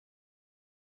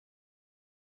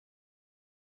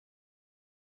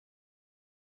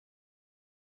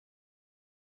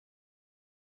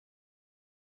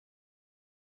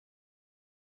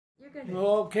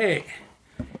Okay.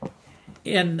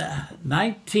 In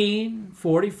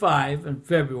 1945, in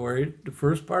February, the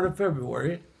first part of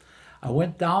February, I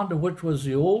went down to which was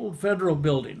the old federal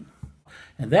building.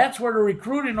 And that's where the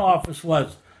recruiting office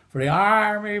was for the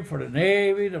Army, for the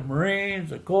Navy, the Marines,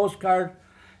 the Coast Guard.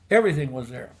 Everything was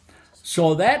there.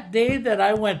 So that day that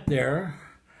I went there,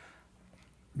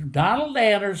 Donald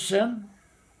Anderson,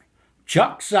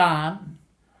 Chuck Zahn,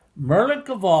 Merlin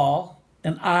Caval,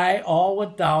 and I all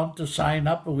went down to sign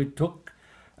up, and we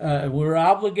were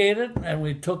obligated, and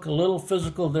we took a little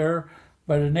physical there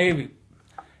by the Navy.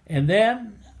 And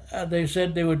then they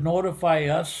said they would notify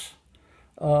us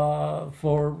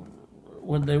for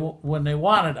when they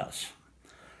wanted us.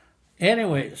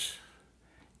 Anyways,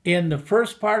 in the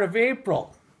first part of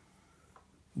April,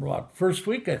 about first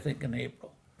week I think in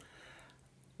April,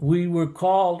 we were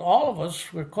called, all of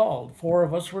us were called, 4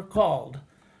 of us were called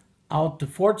out to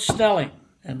Fort Snelling.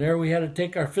 And there we had to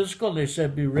take our physical. They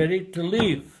said, be ready to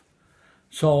leave.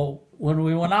 So when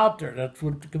we went out there, that's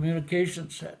what the communication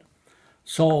said.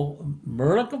 So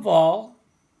Merlin Caval,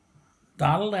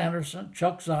 Donald Anderson,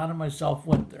 Chuck Zahn, and myself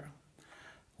went there.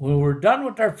 We were done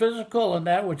with our physical and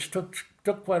that, which took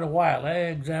quite a while. They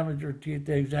examined your teeth,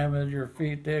 they examined your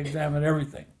feet, they examined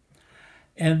everything.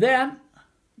 And then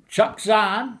Chuck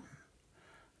Zahn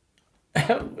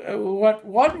went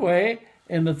one way,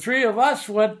 and the 3 of us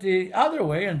went the other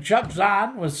way, and Chuck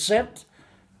Zahn was sent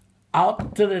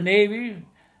out to the Navy,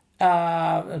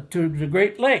 to the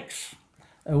Great Lakes.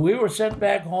 And we were sent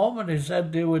back home, and they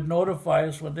said they would notify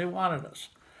us when they wanted us.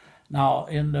 Now,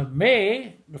 in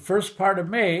the first part of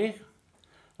May,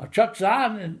 Chuck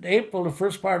Zahn in April, the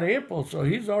first part of April, so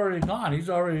he's already gone. He's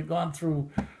already gone through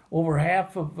over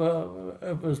half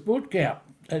of his boot camp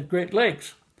at Great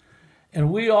Lakes.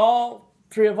 And we all,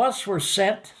 3 of us were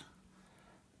sent,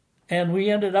 and we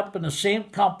ended up in the same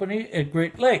company at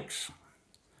Great Lakes.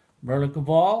 Merlin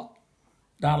Caval,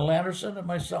 Donald Anderson, and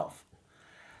myself.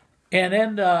 And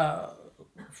then I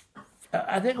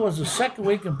think it was the second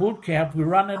week in boot camp, we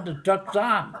run into Chuck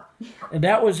Zahn. And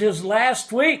that was his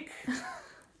last week.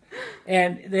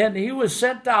 And then he was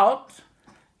sent out,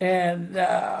 and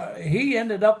he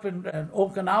ended up in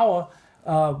Okinawa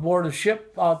aboard a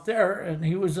ship out there, and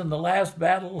he was in the last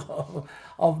battle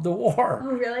of the war. Oh,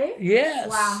 really? Yes.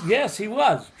 Wow. Yes, he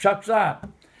was, Chuck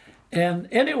Zahn. And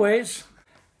anyways,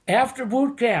 after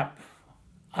boot camp,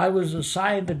 I was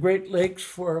assigned to Great Lakes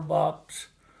for about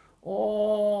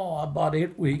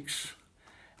 8 weeks.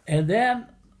 And then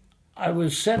I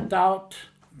was sent out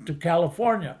to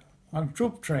California on a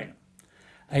troop train.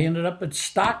 I ended up at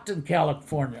Stockton,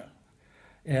 California.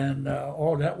 And,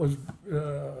 that was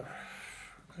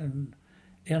in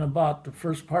about the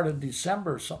first part of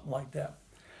December, something like that.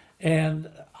 And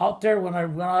out there, when I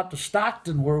went out to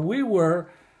Stockton, where we were,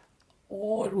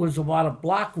 it was about a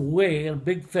block away, a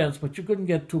big fence, but you couldn't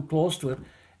get too close to it.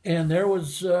 And there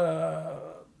was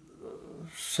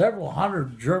several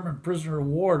hundred German prisoner of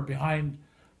war behind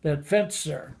that fence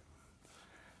there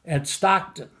at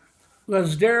Stockton. I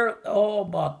was there,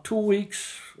 about 2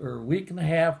 weeks or a week and a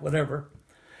half, whatever.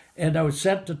 And I was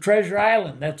sent to Treasure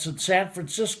Island. That's in San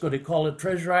Francisco. They call it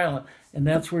Treasure Island. And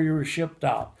that's where you were shipped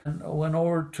out. And I went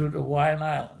over to the Hawaiian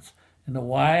Islands. In the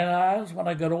Hawaiian Islands, when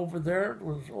I got over there, it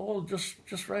was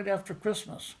just right after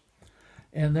Christmas.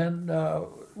 And then I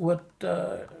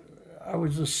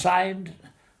was assigned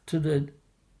to the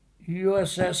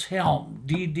USS Helm,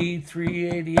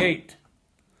 DD-388.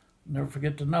 Never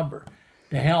forget the number.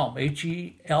 The Helm,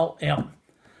 H-E-L-M.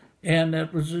 And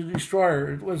it was a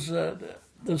destroyer. It was a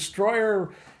destroyer.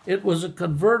 It was a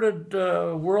converted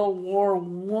World War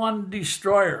I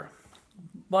destroyer,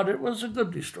 but it was a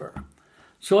good destroyer.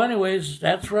 So anyways,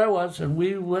 that's where I was, and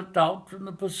we went out from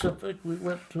the Pacific. We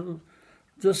went to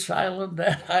this island,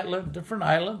 that island, different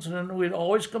islands, and then we'd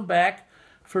always come back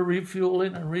for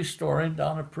refueling and restoring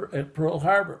down at Pearl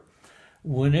Harbor.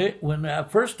 When the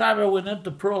first time I went into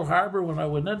Pearl Harbor, when I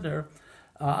went in there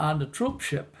on the troop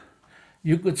ship,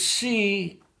 you could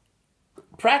see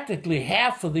practically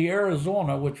half of the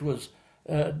Arizona, which was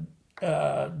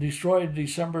destroyed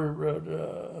December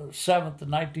 7th of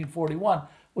 1941,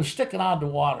 was sticking out of the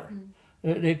water.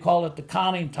 Mm-hmm. They call it the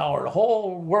conning tower. The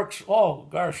whole works, oh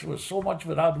gosh, there was so much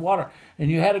of it out of the water.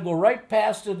 And you had to go right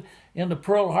past it into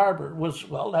Pearl Harbor.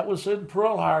 That was in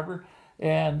Pearl Harbor.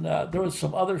 And there was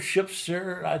some other ships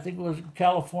there. I think it was in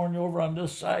California over on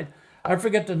this side. I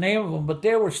forget the name of them, but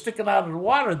they were sticking out of the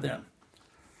water then.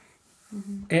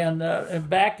 Mm-hmm. And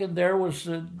back in there was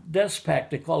the DESPAC.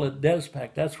 They call it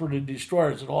DESPAC. That's where the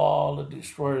destroyers, and all the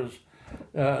destroyers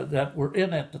that were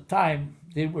in at the time,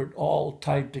 they were all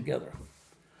tied together.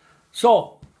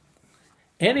 So,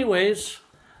 anyways,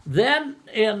 Then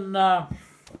in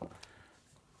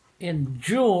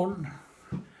June,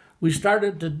 we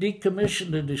started to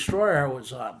decommission the destroyer I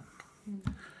was on.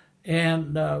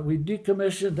 And we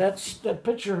decommissioned, that's that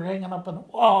picture hanging up on the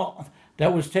wall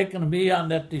that was taken of me on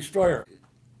that destroyer.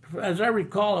 As I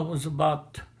recall, it was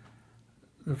about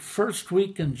the first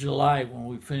week in July when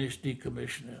we finished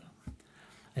decommissioning it.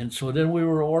 And so then we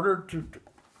were ordered to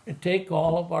take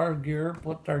all of our gear,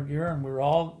 put our gear, and we were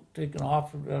all taken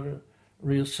off and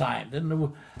reassigned.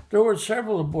 And there were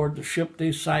several aboard the ship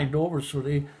they signed over, so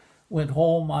they went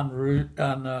home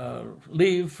on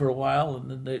leave for a while,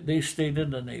 and then they stayed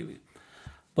in the Navy.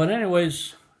 But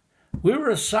anyways, we were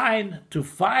assigned to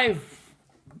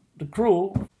the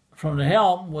crew from the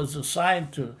helm was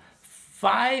assigned to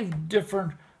 5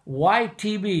 different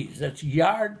YTBs, that's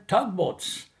yard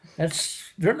tugboats.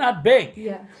 They're not big.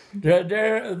 Yeah.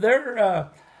 They're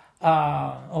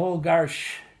oh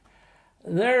gosh,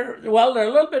 they're a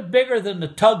little bit bigger than the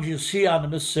tugs you see on the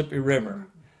Mississippi River.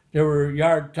 They were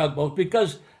yard tugboats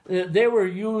because they were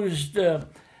used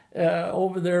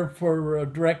over there for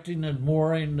directing and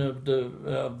mooring of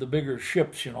the bigger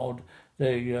ships. You know,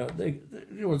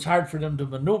 it was hard for them to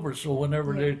maneuver. So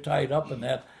whenever they're tied up in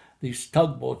that, these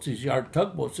tugboats, these yard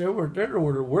tugboats, they were the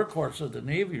workhorse of the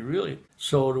Navy, really.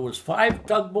 So there was 5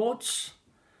 tugboats,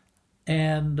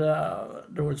 and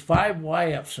there was 5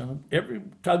 YFs, and every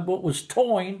tugboat was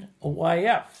towing a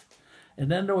YF. And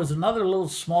then there was another little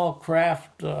small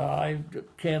craft, I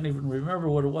can't even remember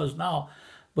what it was now,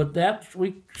 but that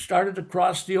we started to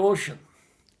cross the ocean.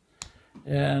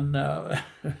 And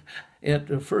at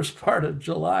the first part of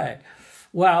July.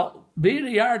 Well, being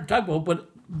a yard tugboat, but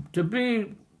to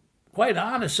be quite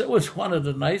honest, it was one of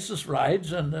the nicest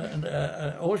rides in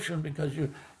the ocean because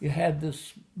you had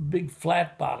this big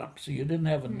flat bottom, so you didn't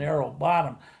have a narrow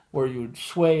bottom where you'd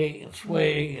sway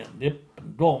and dip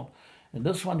and go. And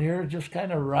this one here just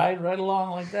kind of ride right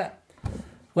along like that.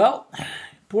 Well,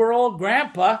 poor old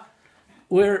Grandpa,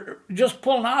 we're just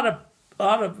pulling out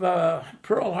of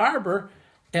Pearl Harbor,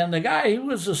 and the guy, he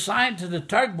was assigned to the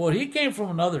tugboat. He came from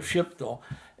another ship, though.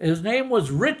 His name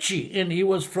was Richie, and he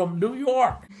was from New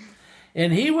York.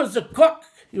 And he was a cook.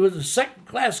 He was a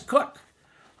second-class cook.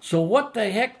 So what the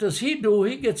heck does he do?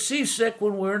 He gets seasick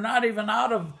when we're not even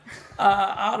out of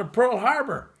Pearl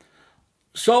Harbor.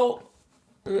 So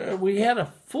we had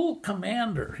a full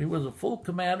commander. He was a full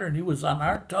commander, and he was on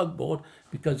our tugboat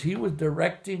because he was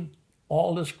directing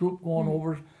all this group going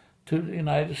over to the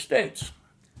United States.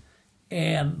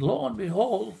 And lo and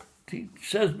behold, he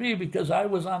says me, because I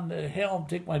was on the helm,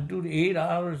 take my duty 8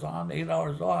 hours on, 8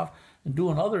 hours off, and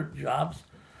doing other jobs.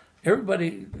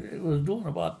 Everybody was doing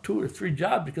about 2 or 3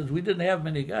 jobs because we didn't have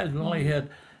many guys. We only had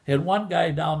one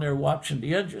guy down there watching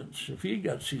the engines. If he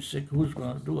got seasick, who's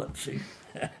going to do it, see?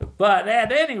 But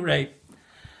at any rate,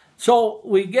 so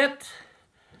we get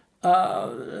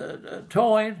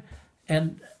towing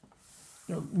and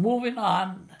moving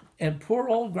on, and poor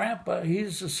old Grandpa,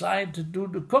 he's assigned to do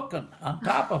the cooking on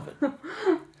top of it.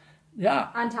 Yeah.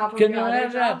 On top of Can your you other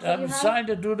imagine jobs that? I'm assigned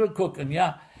to do the cooking,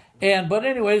 yeah. But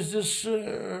anyways, this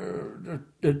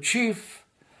the chief,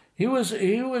 he was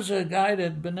a guy that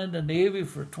had been in the Navy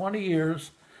for 20 years,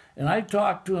 and I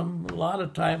talked to him a lot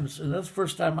of times, and that's the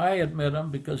first time I had met him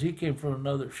because he came from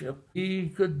another ship. He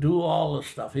could do all the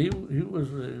stuff. He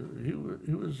was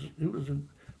a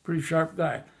pretty sharp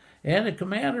guy. And the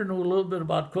commander knew a little bit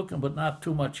about cooking, but not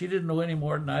too much. He didn't know any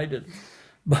more than I did.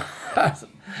 But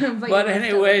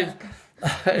anyways,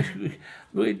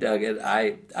 we dug it.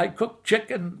 I cooked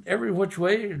chicken every which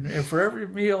way and for every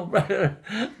meal.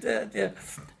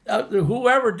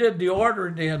 Whoever did the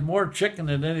ordering, they had more chicken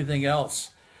than anything else.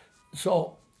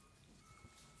 So,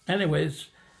 anyways,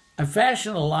 I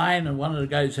fashioned a line, and one of the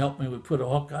guys helped me. We put a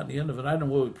hook on the end of it. I don't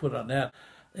know what we put on that.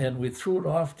 And we threw it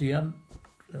off the end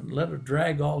and let it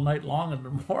drag all night long. In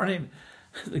the morning,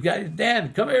 the guy,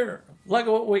 Dad, come here. Look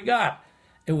at what we got.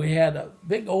 And we had a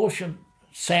big ocean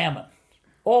salmon.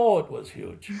 Oh, it was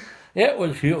huge. It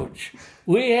was huge.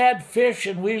 We had fish,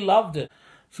 and we loved it.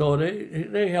 So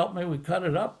they helped me. We cut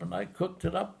it up, and I cooked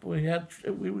it up. We had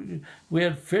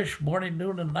fish morning,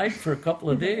 noon, and night for a couple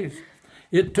of days.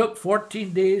 It took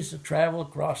 14 days to travel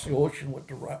across the ocean with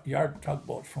the yard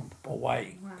tugboats from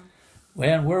Hawaii. Wow.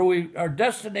 And our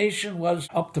destination was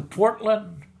up to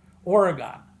Portland,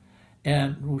 Oregon.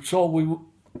 And so we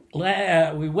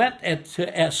went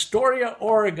to Astoria,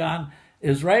 Oregon,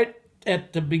 is right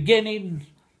at the beginning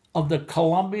of the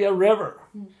Columbia River.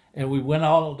 And we went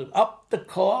up the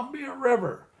Columbia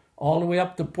River, all the way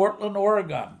up to Portland,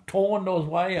 Oregon, towing those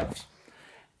YFs.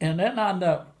 And then on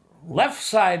the left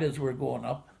side as we're going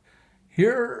up,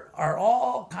 here are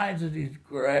all kinds of these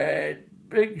great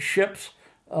big ships,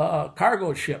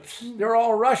 cargo ships. They're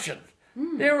all Russian.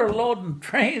 They were loading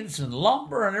trains and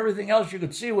lumber and everything else. You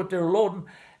could see what they were loading.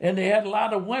 And they had a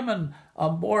lot of women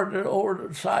on board over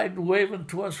the side waving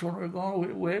to us when we were going.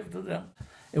 We waved to them.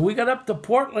 And we got up to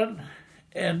Portland,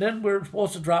 and then we were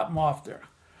supposed to drop them off there.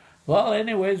 Well,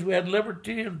 anyways, we had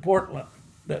Liberty in Portland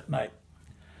that night.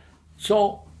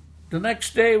 So the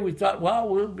next day we thought, well,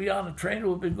 we'll be on a train.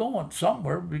 We'll be going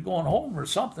somewhere. We'll be going home or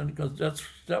something because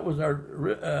that was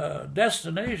our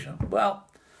destination. Well,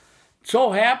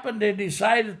 so happened they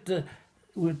decided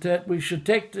that we should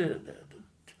take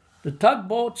the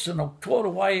tugboats and the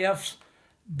WWIIs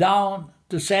down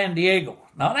to San Diego.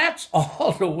 Now that's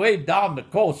all the way down the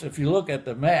coast if you look at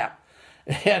the map.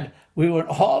 And we went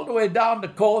all the way down the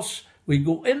coast. We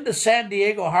go into San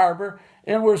Diego Harbor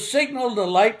and we're signaled a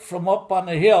light from up on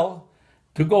the hill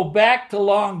to go back to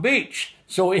Long Beach.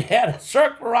 So we had to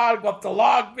circle around, go up to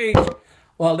Long Beach.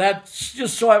 Well, that's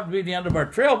just so happened to be the end of our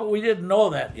trail, but we didn't know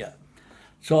that yet.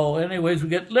 So anyways, we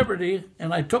get Liberty,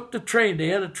 and I took the train. They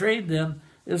had a train then.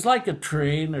 It was like a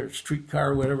train or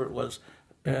streetcar, whatever it was.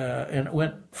 And it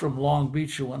went from Long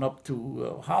Beach, it went up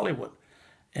to Hollywood.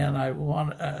 And I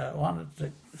wanted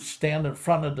to stand in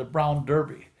front of the Brown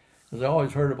Derby, because I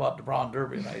always heard about the Brown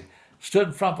Derby. And I stood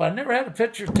in front, but I never had a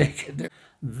picture taken there.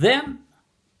 Then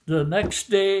the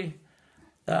next day,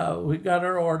 we got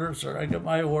our orders, or I got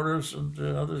my orders, and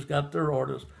the others got their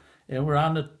orders. And we're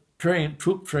on the train,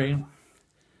 troop train,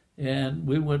 and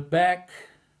we went back,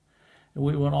 and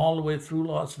we went all the way through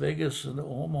Las Vegas and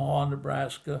Omaha,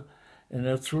 Nebraska, and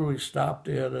that's where we stopped.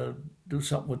 They had to do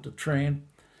something with the train,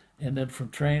 and then from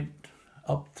train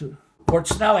up to Fort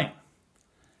Snelling.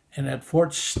 And at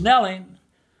Fort Snelling,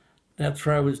 that's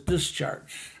where I was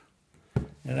discharged.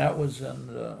 And that was in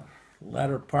the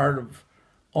latter part of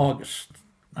August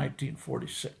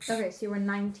 1946. Okay, so you were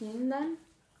 19 then?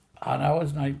 And I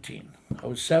was 19. I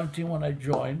was 17 when I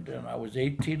joined, and I was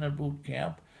 18 at boot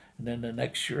camp. And then the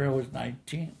next year I was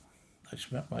 19. I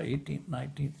spent my 18th,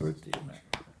 19th birthday in there.